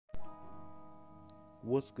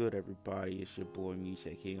What's good, everybody? It's your boy Mish,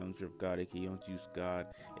 aka Young Drip God, aka Young Juice God,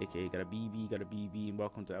 aka Got a BB, Got a BB, and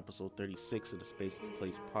welcome to episode 36 of the Space and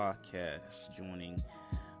Place podcast. Joining,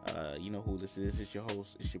 you know who this is. It's your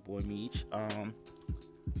host. It's your boy Meech.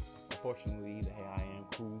 Unfortunately, the Hey I Am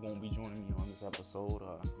crew won't be joining me on this episode. You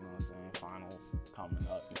know what I'm saying? Finals coming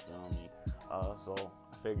up. You feel me? So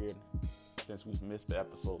I figured since we've missed the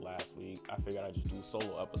episode last week, I figured I'd just do a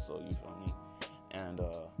solo episode. You feel me? And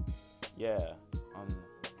yeah.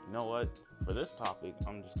 You know what? For this topic,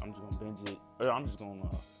 I'm just gonna binge it. Or I'm just gonna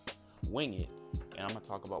wing it, and I'm gonna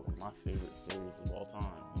talk about one of my favorite series of all time.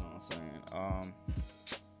 You know what I'm saying?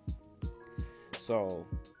 So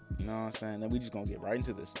you know what I'm saying. Then we just gonna get right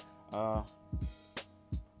into this.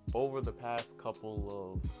 Over the past couple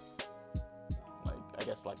of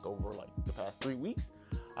over the past 3 weeks,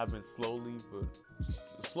 I've been slowly,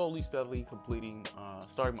 steadily completing,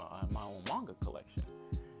 starting my own manga collection.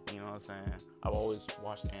 You know what I'm saying? I've always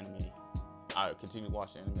watched anime. I continue to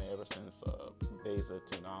watch anime ever since days of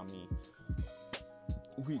Toonami.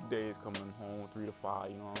 Weekdays coming home 3 to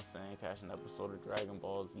 5, you know what I'm saying? Catching an episode of Dragon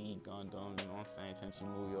Ball Z, Gundam, you know what I'm saying? Tenchi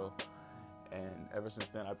Muyo. And ever since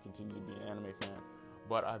then, I've continued to be an anime fan.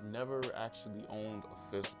 But I've never actually owned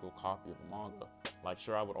a physical copy of the manga. Like,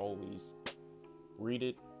 sure, I would always read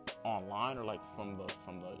it online or like from the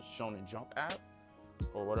Shonen Jump app,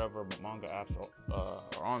 or whatever manga apps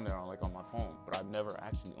are on there, like on my phone. But I've never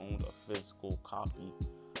actually owned a physical copy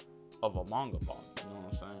of a manga volume. You know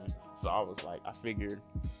what I'm saying? So I was like, I figured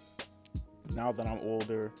now that I'm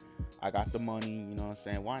older, I got the money. You know what I'm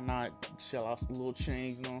saying? Why not shell out some little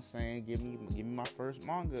change? You know what I'm saying? Give me my first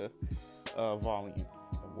manga volume.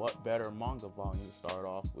 And what better manga volume to start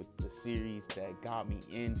off with the series that got me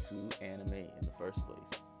into anime in the first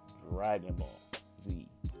place? Dragon Ball Z.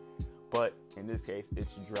 But in this case,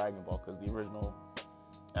 it's Dragon Ball, because the original,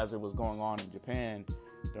 as it was going on in Japan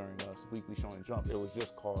during Weekly Shonen Jump, it was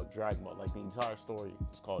just called Dragon Ball. Like, the entire story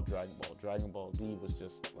was called Dragon Ball. Dragon Ball Z was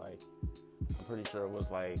just like, I'm pretty sure it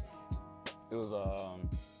was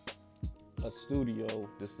a studio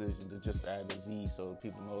decision to just add the Z, so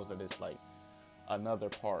people knows that it's like another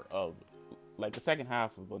part of, like, the second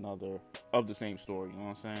half of the same story. You know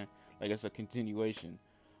what I'm saying? Like, it's a continuation.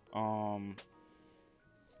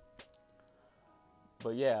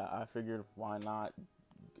 But yeah, I figured why not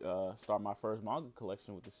start my first manga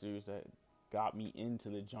collection with the series that got me into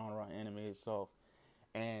the genre anime itself.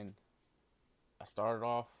 And I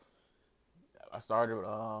started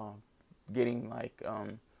getting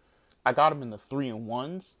I got them in the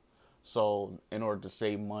 3-in-1s. So in order to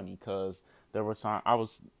save money, because there were times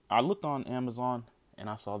I looked on Amazon and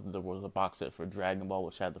I saw that there was a box set for Dragon Ball,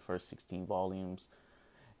 which had the first 16 volumes.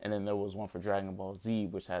 And then there was one for Dragon Ball Z,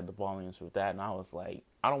 which had the volumes for that. And I was like,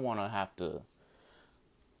 I don't want to have to.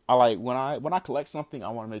 When I collect something, I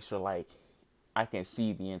want to make sure like I can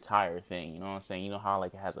see the entire thing. You know what I'm saying? You know how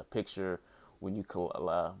like it has a picture when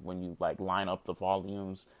you like line up the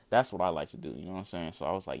volumes. That's what I like to do. You know what I'm saying? So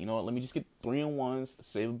I was like, you know what? Let me just get 3-in-1s,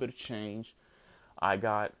 save a bit of change. I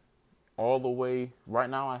got all the way. Right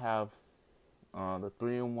now, I have the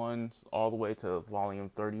 3-in-1s all the way to volume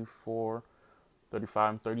 34. 35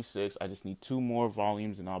 and 36. I just need 2 more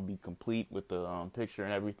volumes and I'll be complete with the picture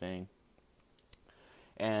and everything.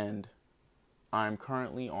 And I'm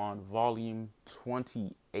currently on volume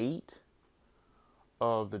 28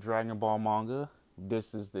 of the Dragon Ball manga.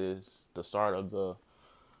 This is the start of the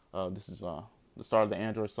start of the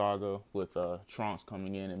Android saga with Trunks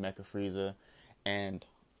coming in and Mecha Frieza. And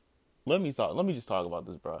let me just talk about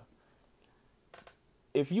this, bro.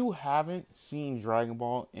 If you haven't seen Dragon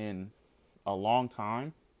Ball in a long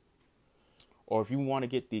time, or if you want to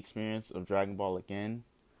get the experience of Dragon Ball again,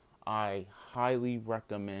 I highly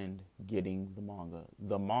recommend getting the manga.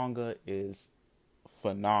 The manga is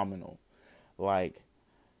phenomenal. Like,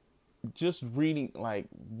 just reading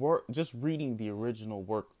the original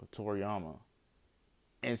work of Toriyama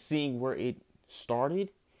and seeing where it started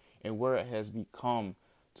and where it has become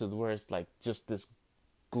to where it's like just this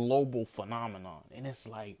global phenomenon. And it's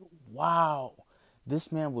like, wow,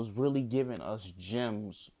 this man was really giving us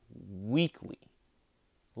gems weekly.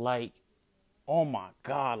 Like, oh my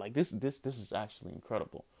God, like this is actually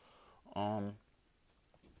incredible.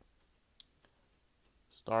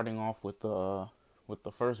 Starting off with the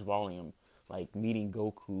first volume, like meeting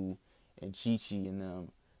Goku and Chi-Chi and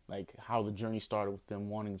them, like how the journey started with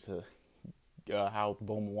them wanting to, how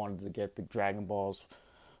Bulma wanted to get the Dragon Balls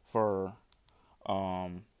for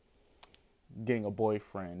getting a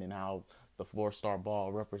boyfriend, and how the 4-star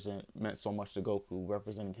ball meant so much to Goku,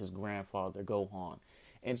 representing his grandfather Gohan.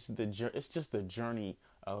 And it's just the journey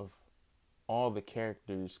of all the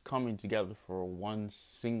characters coming together for one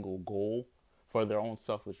single goal for their own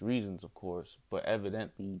selfish reasons, of course, but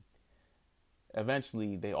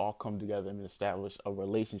eventually they all come together and establish a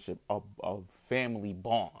relationship, a family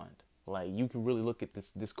bond. Like, you can really look at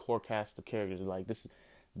this core cast of characters like this,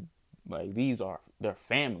 like these are their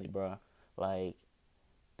family, bro. Like,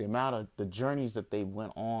 the amount of the journeys that they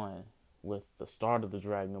went on with the start of the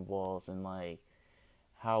Dragon Balls, and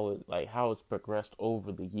how it's progressed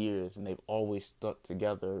over the years, and they've always stuck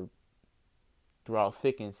together throughout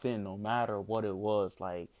thick and thin, no matter what it was.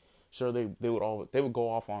 Like, sure, they would go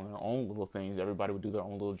off on their own little things. Everybody would do their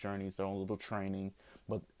own little journeys, their own little training,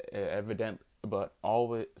 but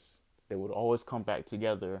always they would always come back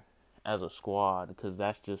together as a squad, because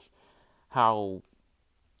that's just how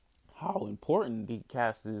important the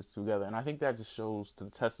cast is together. And I think that just shows to the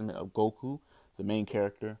testament of Goku, the main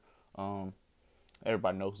character.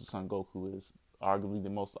 Everybody knows who Son Goku is, arguably the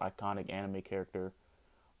most iconic anime character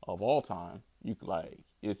of all time. You could,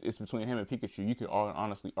 it's between him and Pikachu. You could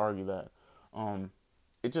honestly argue that.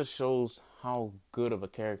 It just shows how good of a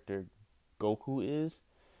character Goku is,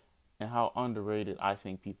 and how underrated I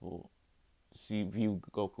think people view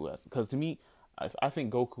Goku as. Because to me, I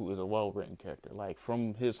think Goku is a well-written character. Like,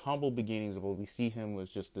 from his humble beginnings, where we see him as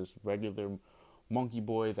just this regular monkey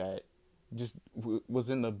boy that just was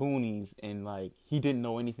in the boonies, and like, he didn't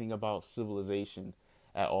know anything about civilization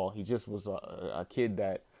at all. He just was a kid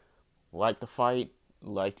that liked to fight,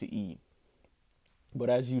 liked to eat. But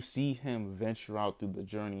as you see him venture out through the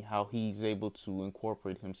journey, how he's able to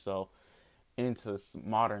incorporate himself into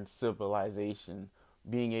modern civilization,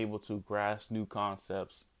 being able to grasp new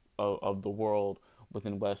concepts of the world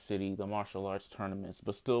within West City, the martial arts tournaments,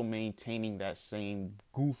 but still maintaining that same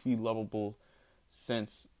goofy, lovable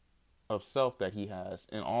sense of self that he has,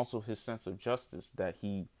 and also his sense of justice that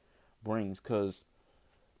he brings. Because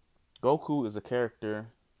Goku is a character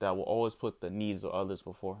that will always put the needs of others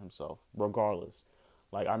before himself, regardless.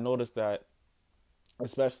 Like, I've noticed that,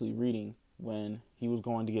 especially reading, when he was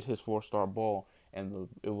going to get his 4-star ball, and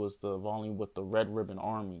it was the volume with the Red Ribbon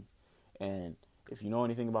Army. And if you know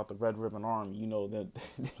anything about the Red Ribbon Army, you know that,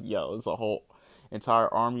 it's a whole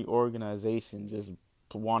entire army organization just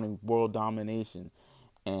wanting world domination.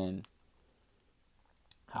 And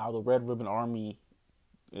how the Red Ribbon Army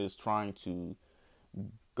is trying to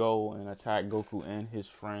go and attack Goku and his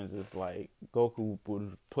friends is like, Goku was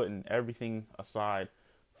putting everything aside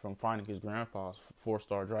from finding his grandpa's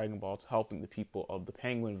 4-star Dragon Balls, helping the people of the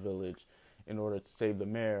Penguin Village in order to save the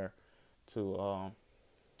mayor,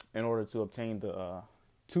 in order to obtain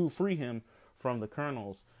to free him from the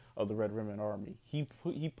colonels of the Red Ribbon Army. He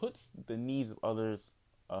puts the needs of others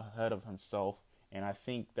ahead of himself, and I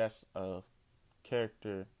think that's a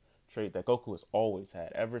character trait that Goku has always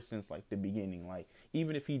had ever since like the beginning. Like,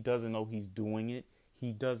 even if he doesn't know he's doing it,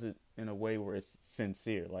 he does it in a way where it's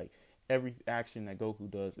sincere. Like, every action that Goku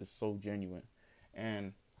does is so genuine,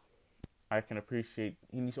 and I can appreciate,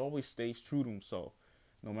 and he always stays true to himself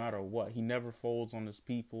no matter what. He never folds on his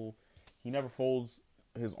people. He never folds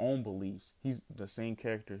his own beliefs. He's the same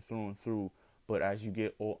character through and through. But as he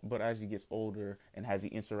gets older, and as he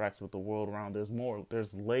interacts with the world around,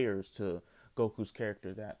 there's layers to Goku's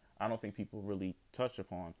character that I don't think people really touch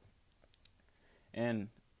upon. And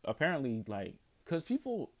apparently, like, because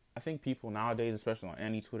I think people nowadays, especially on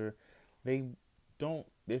any Twitter, they don't,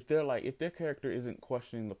 if their character isn't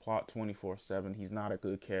questioning the plot 24/7, he's not a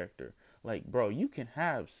good character. Like, bro, you can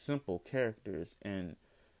have simple characters and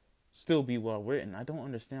still be well written. I don't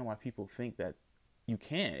understand why people think that you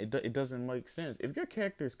can't. It doesn't make sense. If your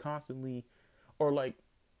character is constantly, or like,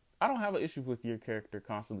 I don't have an issue with your character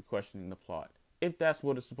constantly questioning the plot, if that's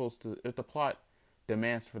what it's supposed to, if the plot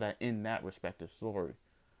demands for that in that respective story.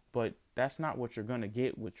 But that's not what you're going to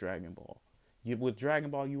get with Dragon Ball. With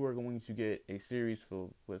Dragon Ball, you are going to get a series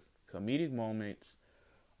filled with comedic moments,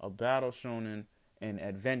 a battle shonen, and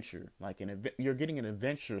adventure. Like, you're getting an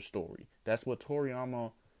adventure story. That's what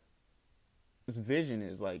Toriyama's vision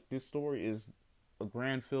is. Like, this story is a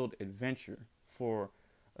grand filled adventure for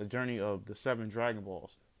a journey of the 7 Dragon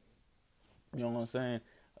Balls. You know what I'm saying?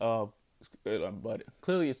 But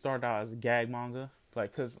clearly it started out as a gag manga.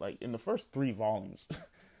 Like, cause like in the first 3 volumes,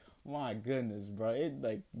 my goodness, bro,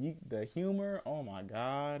 the humor, oh my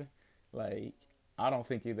god, like,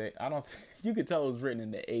 you could tell it was written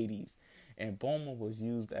in the 80s, and Bulma was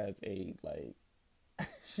used as a, like,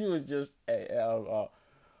 she was just a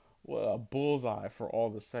bullseye for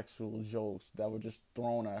all the sexual jokes that were just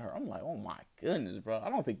thrown at her. I'm like, oh my goodness, bro, I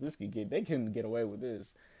don't think they couldn't get away with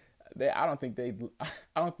this. I don't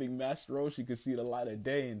think Master Roshi could see the light of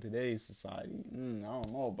day in today's society. I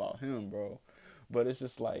don't know about him, bro. But it's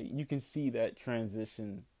just like you can see that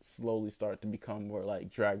transition slowly start to become where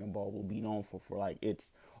like Dragon Ball will be known for like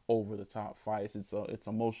its over the top fights, it's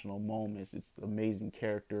emotional moments, it's amazing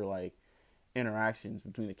character like interactions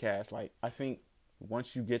between the cast. Like I think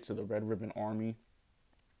once you get to the Red Ribbon Army,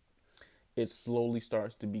 it slowly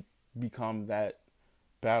starts to become that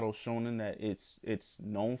battle shonen that it's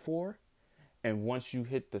known for. And once you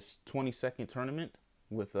hit the 20-second tournament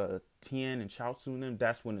with Tien and Chaozu and them,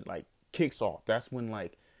 that's when it like kicks off. That's when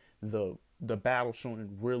like the battle shonen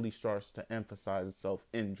really starts to emphasize itself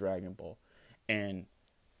in Dragon Ball. And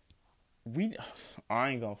I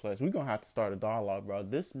ain't gonna flex. We gonna have to start a dialogue, bro.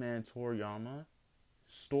 This man Toriyama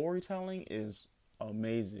storytelling is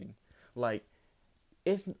amazing. Like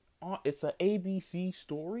it's a ABC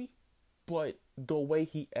story, but the way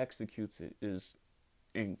he executes it is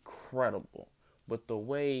incredible. But the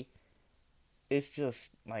way it's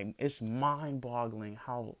just like it's mind-boggling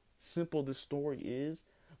how simple this story is,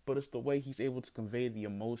 but it's the way he's able to convey the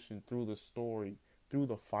emotion through the story, through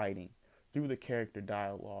the fighting, through the character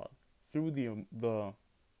dialogue, through the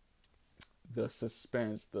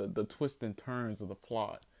suspense, the twists and turns of the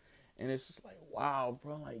plot. And it's just like, wow,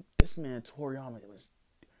 bro, like this man Toriyama,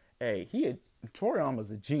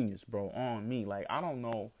 Toriyama's a genius, bro, on me. Like I don't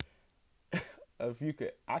know if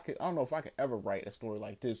I don't know if I could ever write a story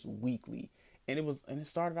like this weekly. And it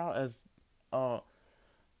started out as a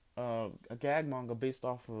gag manga based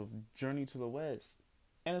off of Journey to the West.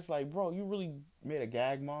 And it's like, bro, you really made a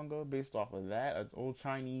gag manga based off of that, an old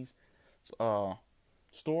Chinese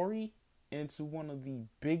story, into one of the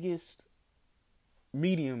biggest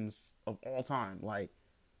mediums of all time. Like,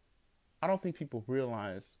 I don't think people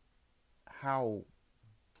realize how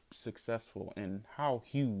successful and how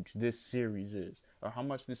huge this series is, or how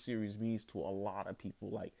much this series means to a lot of people.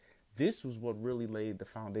 Like, this was what really laid the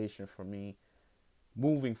foundation for me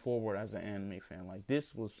moving forward as an anime fan. Like,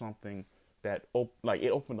 this was something that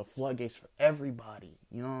it opened the floodgates for everybody.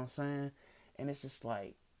 You know what I'm saying? And it's just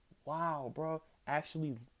like, wow, bro,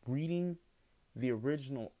 actually reading the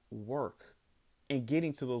original work and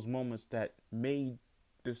getting to those moments that made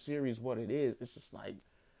the series what it is, it's just like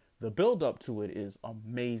the build up to it is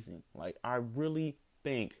amazing. Like, I really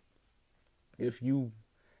think if you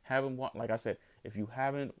haven't watched, like I said, if you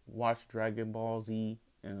haven't watched Dragon Ball Z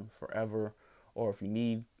in forever, or if you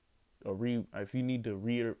need to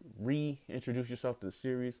reintroduce yourself to the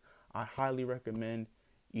series, I highly recommend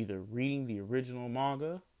either reading the original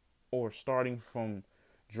manga or starting from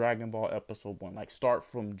Dragon Ball episode 1. Like, start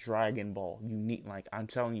from Dragon Ball. Like, I'm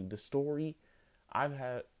telling you, the story, I've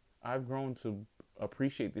grown to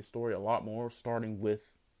appreciate this story a lot more starting with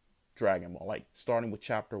Dragon Ball. Like, starting with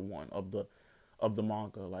chapter 1 of the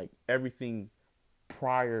manga. Like, everything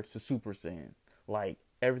prior to Super Saiyan. Like,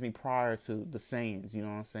 everything prior to the Saiyans, you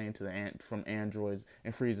know what I'm saying, from androids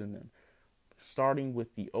and freezing them. Starting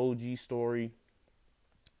with the OG story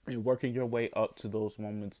and working your way up to those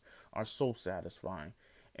moments are so satisfying.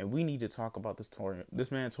 And we need to talk about this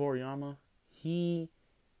man Toriyama. He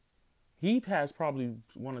has probably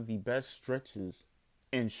one of the best stretches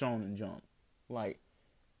in Shonen Jump. Like,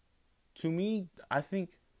 to me, I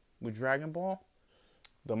think with Dragon Ball,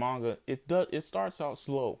 the manga, it starts out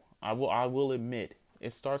slow. I will admit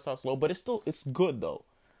it starts out slow, but it's good though.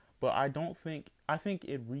 But I think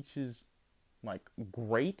it reaches like the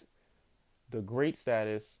great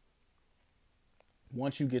status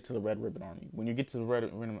once you get to the Red Ribbon Army. When you get to the Red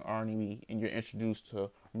Ribbon Army and you're introduced to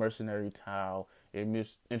Mercenary Tao, you're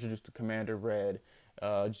introduced to Commander Red,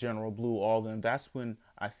 General Blue, all of them, that's when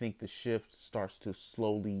I think the shift starts to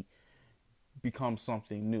slowly become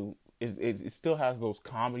something new. It still has those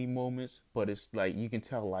comedy moments, but it's like you can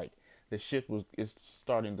tell like the shift is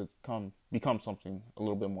starting to become something a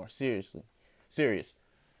little bit more serious.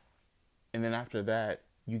 And then after that,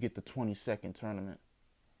 you get the 20-second tournament.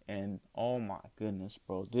 And oh my goodness,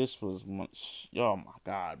 bro, this was oh my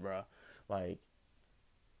god, bro. Like,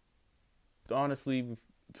 honestly,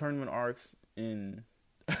 tournament arcs in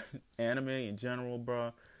anime in general,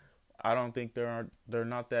 bro, I don't think they're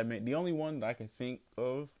not that many. The only one that I can think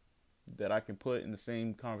of that I can put in the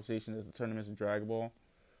same conversation as the tournaments in Dragon Ball,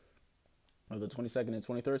 or the 22nd and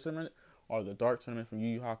 23rd tournament, are the Dark tournament from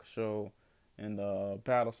Yu Yu Hakusho and the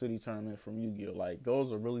Battle City tournament from Yu-Gi-Oh! Like,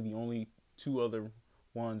 those are really the only two other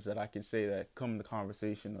ones that I can say that come in the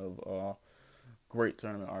conversation of great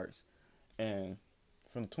tournament arcs. And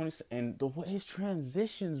from the way his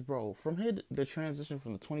transitions, bro, the transition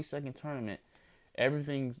from the 22nd tournament,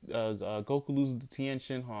 everything's Goku loses to Tien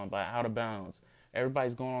Shinhan by out of bounds.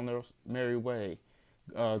 Everybody's going on their merry way.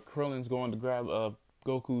 Krillin's going to grab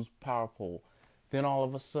Goku's power pole. Then all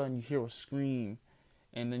of a sudden you hear a scream,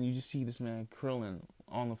 and then you just see this man Krillin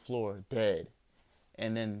on the floor dead,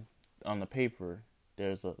 and then on the paper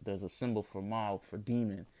there's a symbol for mob for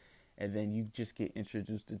demon, and then you just get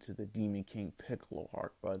introduced into the Demon King Piccolo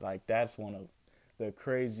arc. But like that's one of the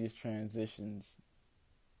craziest transitions,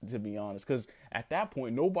 to be honest, because at that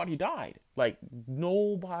point nobody died. Like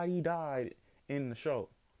nobody died in the show.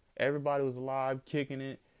 Everybody was alive, kicking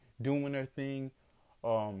it, doing their thing,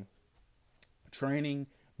 training,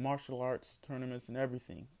 martial arts tournaments and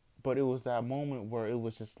everything. But it was that moment where it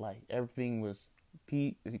was just like everything was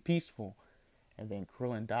peaceful, and then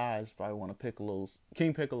Krillin dies by one of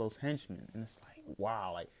King Piccolo's henchmen, and it's like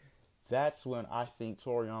wow, like that's when I think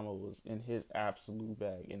Toriyama was in his absolute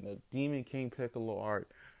bag. In the Demon King Piccolo arc,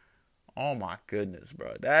 oh my goodness,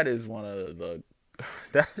 bro, that is one of the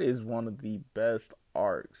that is one of the best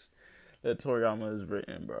arcs that Toriyama has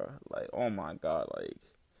written, bro. Like, oh my god, like,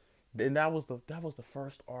 then that was the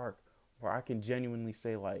first arc where I can genuinely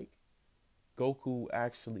say like Goku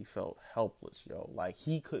actually felt helpless, yo. Like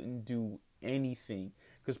he couldn't do anything,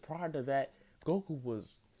 because prior to that, Goku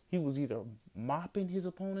was either mopping his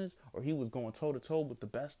opponents or he was going toe to toe with the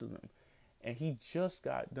best of them, and he just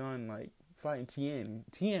got done like fighting Tien.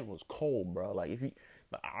 Tien was cold, bro. Like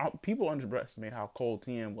people underestimate how cold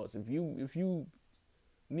Tien was. If you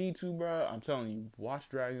need to, bro, I'm telling you, watch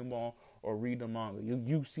Dragon Ball or read the manga.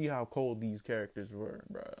 You see how cold these characters were,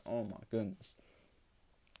 bro. Oh my goodness.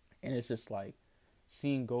 And it's just like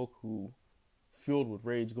seeing Goku filled with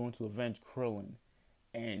rage going to avenge Krillin,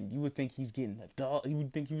 and you would think he's getting the dog. You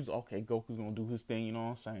would think he was okay. Goku's gonna do his thing, you know what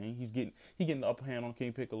I'm saying? He getting the upper hand on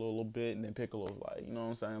King Piccolo a little bit, and then Piccolo's like, you know what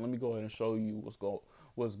I'm saying? Let me go ahead and show you what's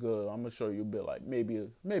good. I'm gonna show you a bit, like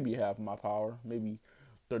maybe half of my power, maybe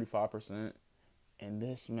 35%. And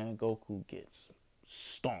this man Goku gets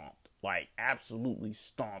stomped, like absolutely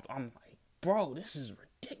stomped. I'm like, bro, this is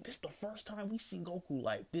ridiculous. This is the first time we seen Goku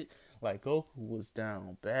like this. Like Goku was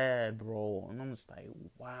down bad, bro. And I'm just like,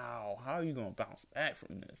 wow, how are you gonna bounce back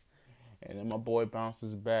from this? And then my boy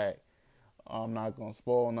bounces back. I'm not gonna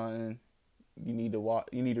spoil nothing. You need to watch.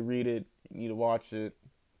 You need to read it. You need to watch it.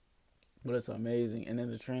 But it's amazing. And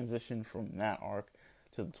then the transition from that arc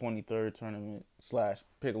to the 23rd tournament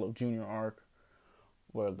 / Piccolo Junior arc,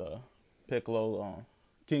 where the Piccolo,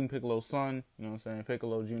 King Piccolo's son, you know what I'm saying,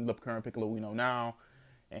 Piccolo Jr., the current Piccolo we know now,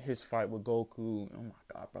 and his fight with Goku. Oh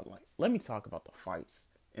my god, bro. Like, let me talk about the fights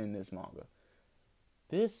in this manga.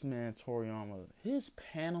 This man, Toriyama, his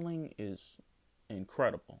paneling is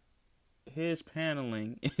incredible. His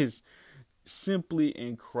paneling is simply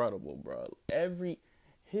incredible, bro.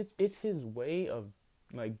 It's his way of,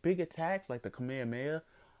 like, big attacks, like the Kamehameha.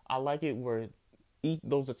 I like it where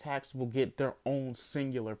those attacks will get their own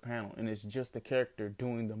singular panel, and it's just the character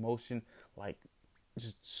doing the motion, like,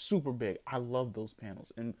 just super big. I love those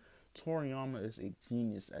panels, and Toriyama is a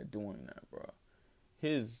genius at doing that, bro.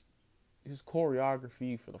 His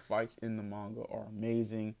choreography for the fights in the manga are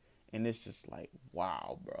amazing, and it's just like,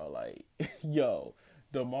 wow, bro. Like, yo,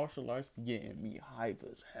 the martial arts be getting me hype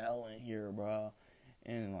as hell in here, bro.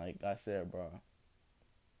 And like I said, bro,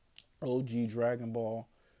 OG Dragon Ball,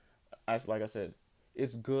 like I said,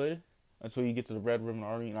 it's good until you get to the Red Ribbon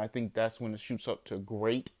Army, and I think that's when it shoots up to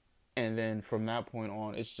great. And then from that point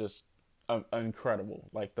on, it's just incredible.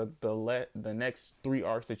 Like the next 3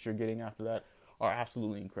 arcs that you're getting after that are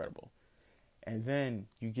absolutely incredible. And then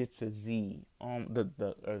you get to Z,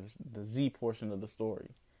 the Z portion of the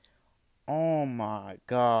story. Oh my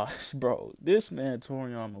gosh, bro! This man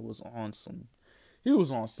Toriyama was on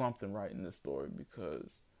something right in this story,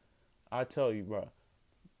 because I tell you, bro,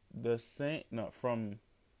 from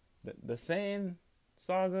the Saiyan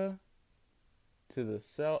saga to the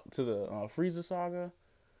Frieza saga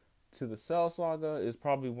to the Cell saga is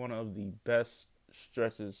probably one of the best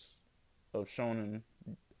stretches of shonen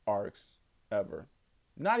arcs ever.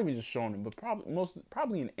 Not even just shonen, but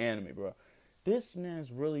probably in anime, bro. This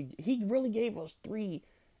man's really gave us 3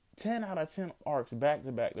 10 out of 10 arcs back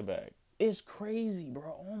to back to back. It's crazy,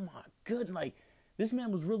 bro. Oh my goodness. Like, this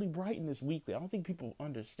man was really writing this weekly. I don't think people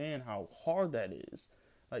understand how hard that is.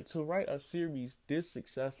 Like, to write a series this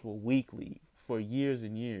successful weekly for years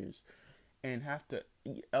and years, and have to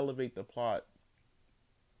elevate the plot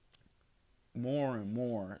more and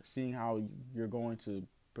more, seeing how you're going to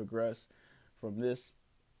progress from this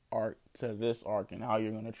arc to this arc, and how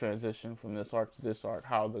you're going to transition from this arc to this arc,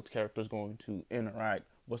 how the character's going to interact,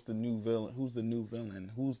 what's the new villain, who's the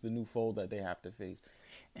new foe that they have to face.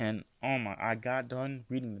 And I got done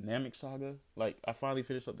reading the Namek Saga. Like, I finally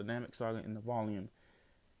finished up the Namek Saga in the volume.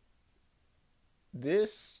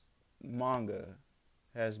 This manga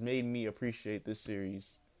has made me appreciate this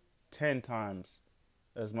series 10 times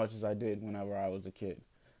as much as I did whenever I was a kid.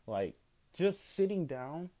 Like, just sitting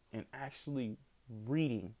down and actually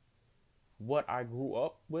reading what I grew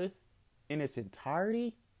up with in its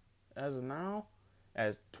entirety as of now,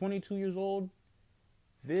 as 22 years old,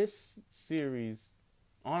 this series,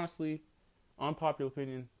 honestly, unpopular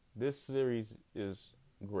opinion, this series is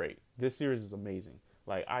great. This series is amazing.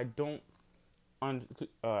 Like, I don't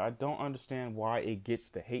understand why it gets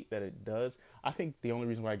the hate that it does. I think the only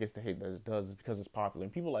reason why it gets the hate that it does is because it's popular,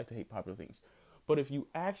 and people like to hate popular things. But if you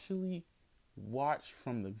actually watch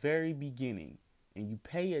from the very beginning and you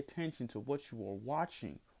pay attention to what you are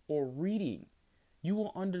watching or reading, you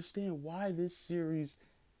will understand why this series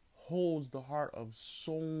holds the heart of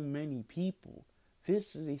so many people.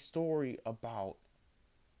 This is a story about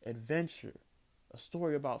adventure, a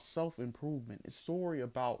story about self-improvement, a story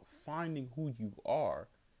about finding who you are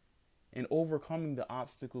and overcoming the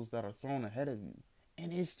obstacles that are thrown ahead of you.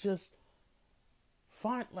 And it's just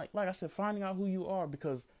like I said, finding out who you are,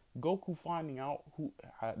 because Goku finding out who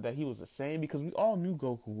that he was a Saiyan, because we all knew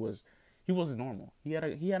he wasn't normal. He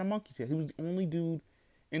had a monkey tail. He was the only dude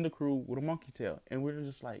in the crew with a monkey tail, and we were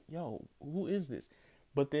just like, yo, who is this?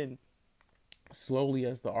 But then slowly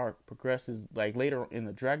as the arc progresses, like later in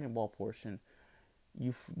the Dragon Ball portion,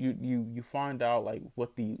 you find out like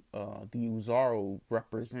what the Uzaro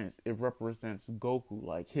represents. It represents Goku,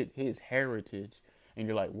 like his heritage, and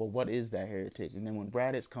you're like, well, what is that heritage? And then when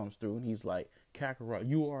Raditz comes through and he's like, Kakarot,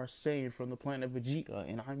 you are a Saiyan from the planet Vegeta,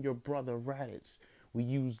 and I'm your brother Raditz. We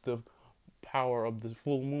use the power of the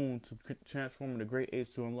full moon to transform into great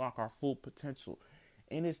apes to unlock our full potential.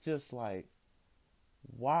 And it's just like,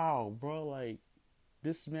 wow, bro, like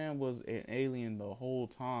this man was an alien the whole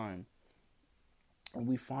time. And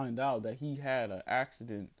we find out that he had an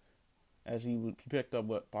accident as he picked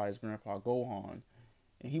up by his grandpa Gohan,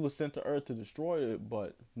 and he was sent to Earth to destroy it.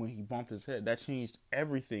 But when he bumped his head, that changed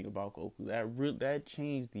everything about Goku. That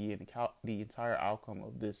changed the entire outcome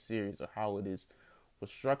of this series, or how was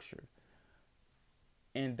structured.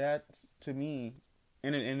 And that, to me,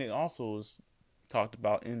 and it also is talked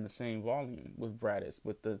about in the same volume with Raditz,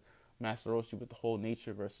 with the Master Roshi, with the whole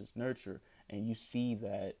nature versus nurture, and you see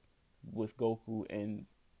that with Goku and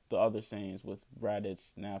the other Saiyans, with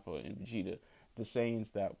Raditz, Nappa, and Vegeta, the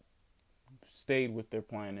Saiyans that stayed with their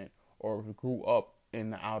planet or grew up in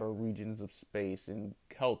the outer regions of space and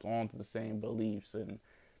held on to the same beliefs and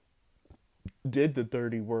did the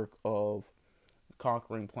dirty work of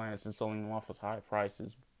conquering planets and selling them off at high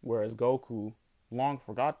prices, whereas Goku long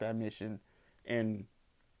forgot that mission and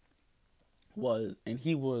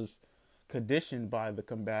he was conditioned by the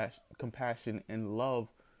compassion and love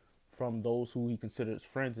from those who he considers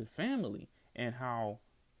friends and family, and how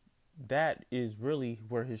that is really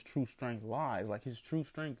where his true strength lies. Like, his true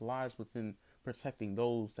strength lies within protecting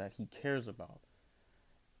those that he cares about.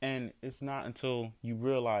 And it's not until you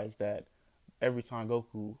realize that every time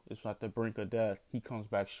Goku is at the brink of death, he comes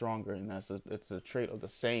back stronger, and it's a trait of the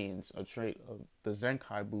Saiyans, a trait of the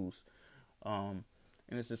Zenkai boost.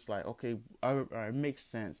 And it's just like, okay, it makes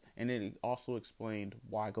sense. And it also explained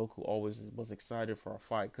why Goku always was excited for a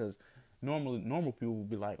fight, because normal people would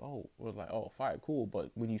be like, oh, fight, cool.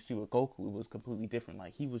 But when you see with Goku, it was completely different.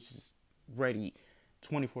 Like, he was just ready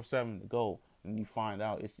 24/7 to go. And you find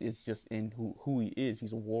out it's just in who he is.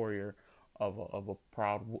 He's a warrior of a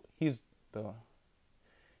proud. He's the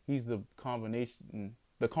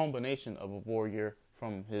combination of a warrior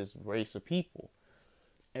from his race of people.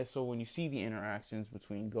 And so when you see the interactions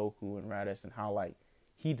between Goku and Raditz, and how like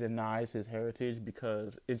he denies his heritage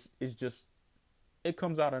because it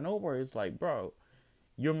comes out of nowhere. It's like, bro,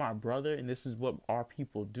 you're my brother and this is what our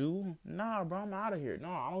people do? Nah, bro, I'm out of here. No,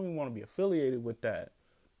 I don't even want to be affiliated with that.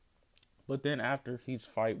 But then after his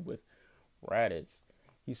fight with Raditz,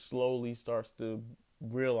 he slowly starts to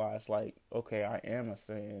realize, like, okay, I am a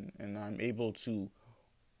Saiyan, and I'm able to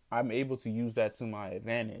use that to my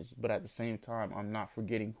advantage, but at the same time, I'm not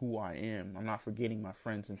forgetting who I am. I'm not forgetting my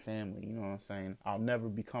friends and family. You know what I'm saying? I'll never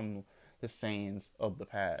become the Saiyans of the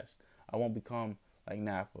past. I won't become like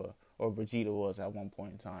Nappa or Vegeta was at one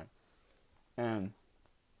point in time. And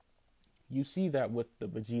you see that with the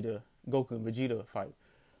Goku and Vegeta fight,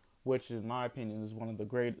 which in my opinion is one of the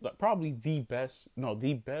probably the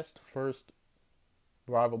best first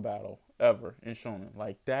rival battle ever in Shonen.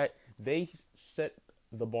 Like that, they set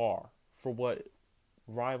the bar for what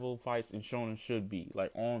rival fights in Shonen should be.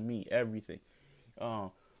 Like, on me, everything.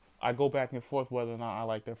 I go back and forth whether or not I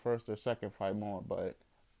like their first or second fight more, but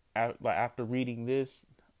after reading this,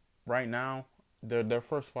 right now, their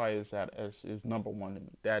first fight is number one to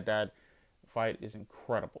me. That fight is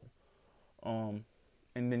incredible. And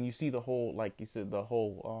then you see the whole, like you said, the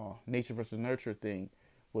whole nature versus nurture thing.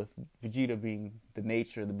 with Vegeta being the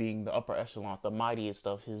nature, the being the upper echelon, the mightiest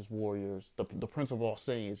of his warriors, the prince of all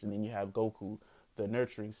Saiyans, and then you have Goku, the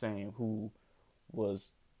nurturing Saiyan, who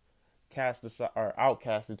was cast aside or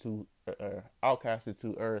outcasted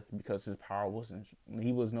to Earth because his power wasn't.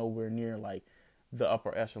 He was nowhere near like the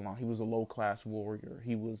upper echelon. He was a low class warrior.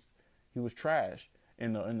 He was trash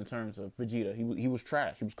in the terms of Vegeta. He was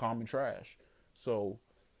trash. He was common trash. So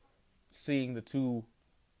seeing the two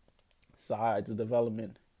sides of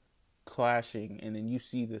development clashing, and then you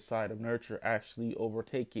see the side of nurture actually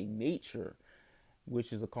overtaking nature,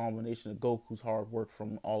 which is a combination of Goku's hard work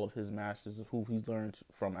from all of his masters of who he's learned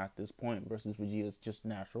from at this point versus Vegeta's just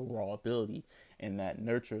natural raw ability, and that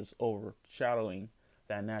nurture is overshadowing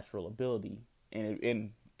that natural ability.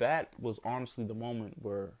 And that was honestly the moment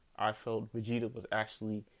where I felt Vegeta was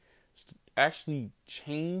actually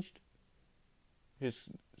changed his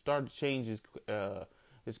started to change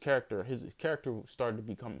his character. His character started to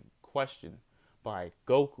become questioned by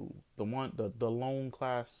Goku, the lone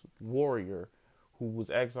class warrior who was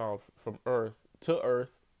exiled from Earth to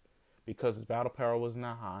Earth because his battle power was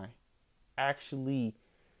not high, actually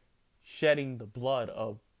shedding the blood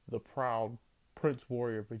of the proud Prince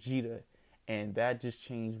Warrior Vegeta, and that just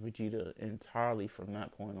changed Vegeta entirely from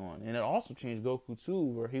that point on. And it also changed Goku too,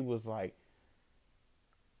 where he was like,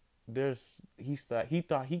 he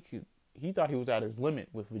thought he was at his limit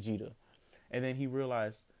with Vegeta, and then he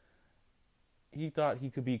realized he thought he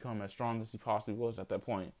could become as strong as he possibly was at that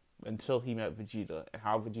point until he met Vegeta, and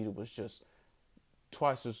how Vegeta was just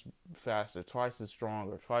twice as faster, twice as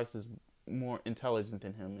stronger, twice as more intelligent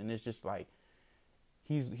than him. And it's just like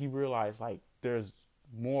he realized like there's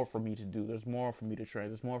more for me to do, there's more for me to train,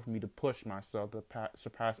 there's more for me to push myself to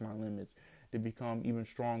surpass my limits, to become even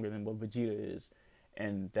stronger than what Vegeta is.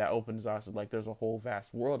 And that opens us to like there's a whole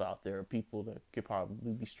vast world out there of people that could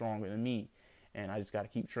probably be stronger than me, and I just got to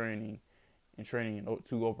keep training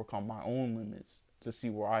to overcome my own limits to see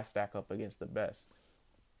where I stack up against the best.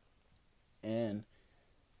 And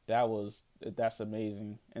that's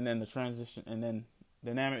amazing. And then the transition, and then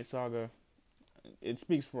the Namek Saga, it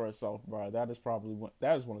speaks for itself, bro. That is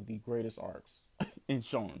one of the greatest arcs in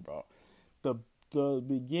Shonen, bro. The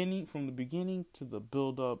beginning, from the beginning to the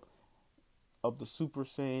build up of the Super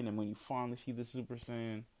Saiyan, and when you finally see the Super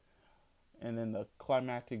Saiyan, and then the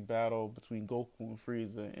climactic battle between Goku and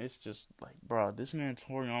Frieza, it's just like, bro, this man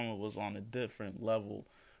Toriyama was on a different level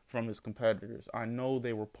from his competitors. I know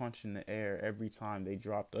they were punching the air every time they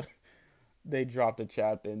dropped a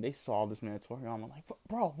chapter, and they saw this man Toriyama like,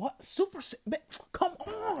 bro, what Super Saiyan? Come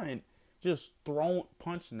on, just throwing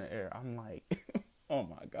punch in the air. I'm like, oh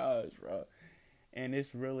my gosh, bro, and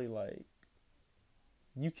it's really like.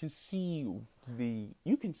 You can see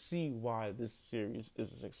why this series is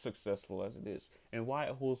as successful as it is, and why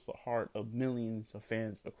it holds the heart of millions of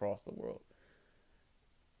fans across the world.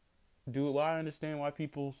 Do I understand why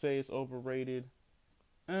people say it's overrated?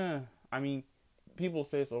 I mean, people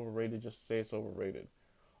say it's overrated just to say it's overrated.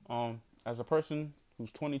 As a person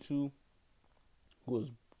who's 22, who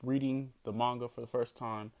was reading the manga for the first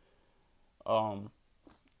time,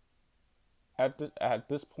 at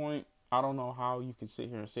this point, I don't know how you can sit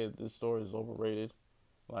here and say that this story is overrated.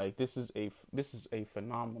 Like, this is a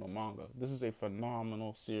phenomenal manga. This is a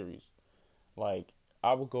phenomenal series. Like,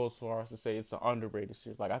 I would go as far as to say it's an underrated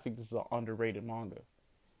series. Like, I think this is an underrated manga,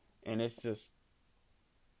 and it's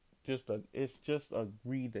just a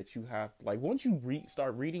read that you have. Like, once you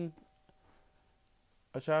start reading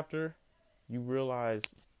a chapter, you realize.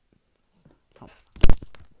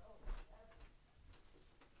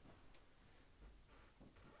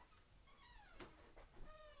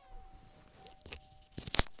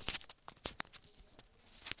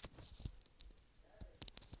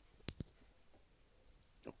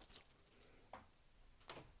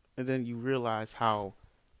 And then you realize how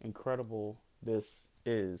incredible this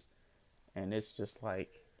is, and it's just like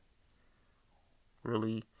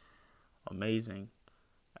really amazing.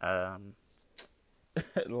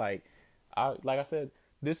 like I said,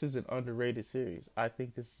 this is an underrated series. I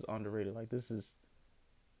think this is underrated. Like, this is,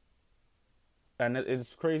 and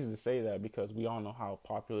it's crazy to say that because we all know how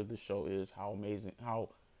popular this show is, how amazing, how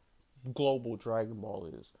global Dragon Ball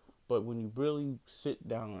is. But when you really sit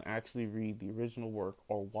down and actually read the original work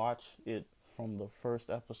or watch it from the first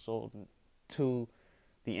episode to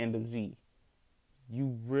the end of Z,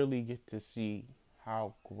 you really get to see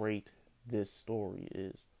how great this story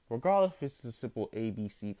is. Regardless if it's a simple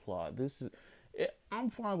ABC plot, I'm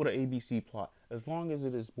fine with an ABC plot as long as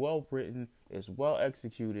it is well written, is well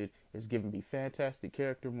executed, is giving me fantastic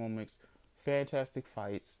character moments, fantastic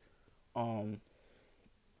fights,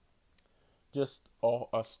 just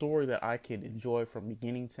a story that I can enjoy from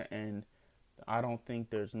beginning to end, I don't think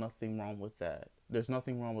there's nothing wrong with that. There's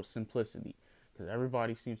nothing wrong with simplicity, because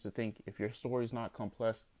everybody seems to think if your story is not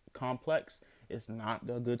complex, it's not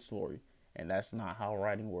a good story, and that's not how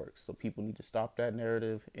writing works. So people need to stop that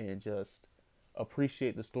narrative and just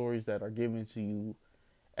appreciate the stories that are given to you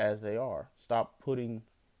as they are. Stop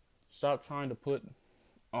trying to put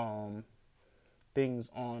um things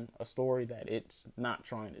on a story that it's not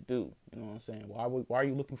trying to do. You know what I'm saying? Why are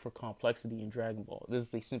you looking for complexity in Dragon Ball? This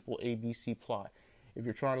is a simple ABC plot. If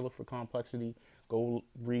you're trying to look for complexity, go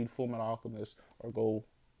read Fullmetal Alchemist or go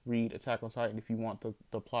read Attack on Titan if you want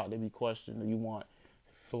the plot to be questioned or you want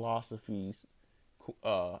philosophies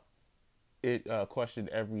questioned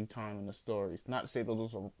every time in the stories. Not to say that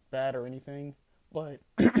those are bad or anything, but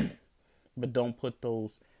but don't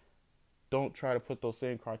try to put those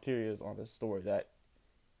same criteria on a story that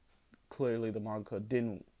clearly the manga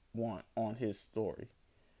didn't want on his story.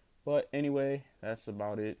 But anyway, that's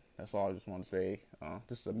about it. That's all I just want to say.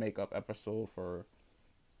 This is a makeup episode for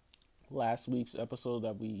last week's episode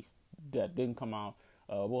that didn't come out.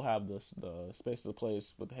 We'll have the Space of the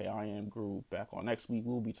Place with the Hey I Am group back on next week.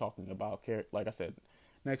 We'll be talking about like I said,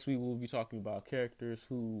 next week we'll be talking about characters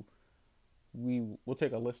who we'll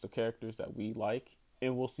take a list of characters that we like,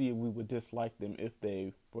 and we'll see if we would dislike them if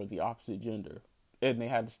they were the opposite gender, and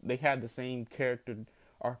they had the same character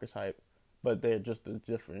archetype, but they're just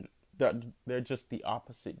the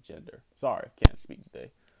opposite gender. Sorry, can't speak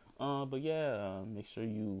today. But yeah, make sure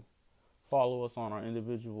you follow us on our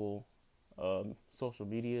individual social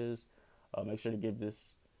medias. Make sure to give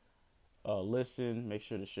this a listen. Make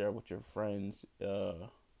sure to share with your friends,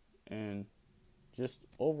 and just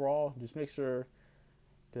overall, just make sure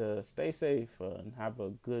to stay safe and have a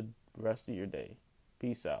good rest of your day.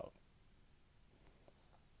 Peace out.